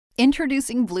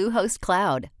Introducing Bluehost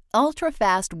Cloud,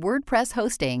 ultra-fast WordPress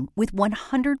hosting with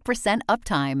 100%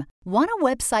 uptime. Want a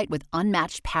website with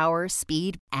unmatched power,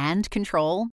 speed, and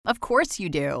control? Of course you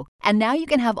do. And now you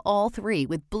can have all three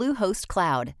with Bluehost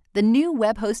Cloud, the new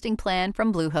web hosting plan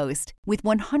from Bluehost. With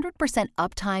 100%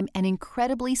 uptime and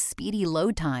incredibly speedy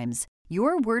load times,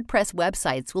 your WordPress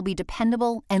websites will be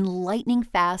dependable and lightning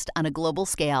fast on a global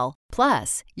scale.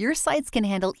 Plus, your sites can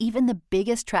handle even the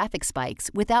biggest traffic spikes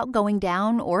without going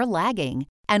down or lagging.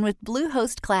 And with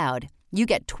Bluehost Cloud, you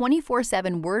get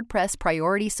 24/7 WordPress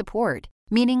priority support,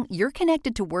 meaning you're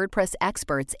connected to WordPress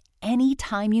experts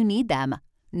anytime you need them.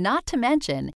 Not to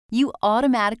mention, you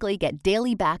automatically get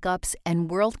daily backups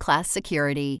and world-class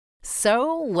security.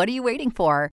 So, what are you waiting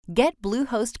for? Get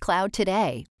Bluehost Cloud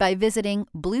today by visiting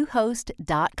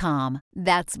Bluehost.com.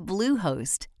 That's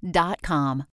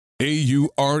Bluehost.com.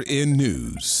 AURN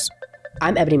News.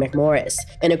 I'm Ebony McMorris.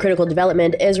 In a critical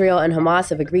development, Israel and Hamas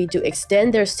have agreed to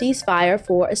extend their ceasefire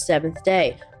for a seventh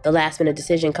day. The last-minute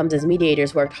decision comes as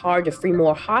mediators worked hard to free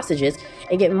more hostages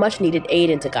and get much-needed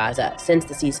aid into Gaza. Since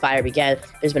the ceasefire began,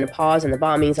 there's been a pause in the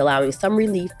bombings, allowing some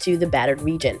relief to the battered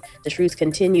region. The truce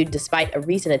continued despite a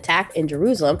recent attack in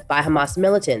Jerusalem by Hamas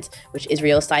militants, which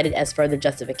Israel cited as further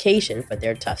justification for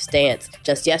their tough stance.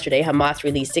 Just yesterday, Hamas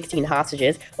released 16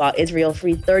 hostages, while Israel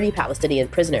freed 30 Palestinian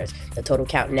prisoners. The total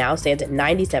count now stands at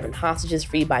 97 hostages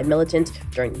freed by militants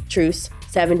during the truce,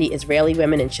 70 Israeli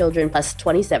women and children, plus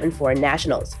 27 foreign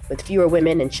nationals. With fewer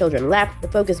women and children left, the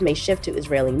focus may shift to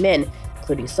Israeli men,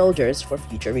 including soldiers, for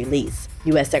future release.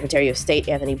 U.S. Secretary of State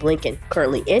Anthony Blinken,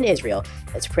 currently in Israel,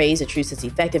 has praised the truce's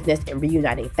effectiveness in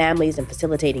reuniting families and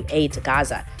facilitating aid to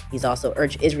Gaza. He's also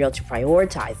urged Israel to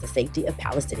prioritize the safety of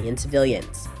Palestinian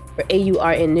civilians. For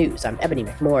AURN News, I'm Ebony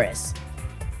McMorris.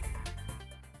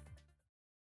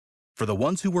 For the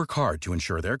ones who work hard to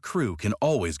ensure their crew can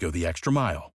always go the extra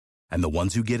mile, and the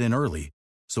ones who get in early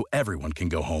so everyone can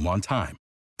go home on time,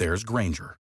 there's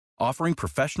Grainger, offering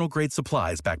professional-grade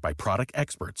supplies backed by product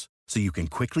experts so you can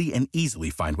quickly and easily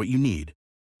find what you need.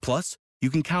 Plus, you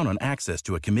can count on access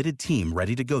to a committed team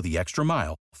ready to go the extra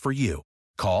mile for you.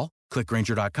 Call, click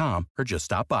Grainger.com, or just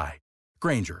stop by.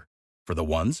 Grainger, for the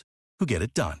ones who get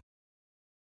it done.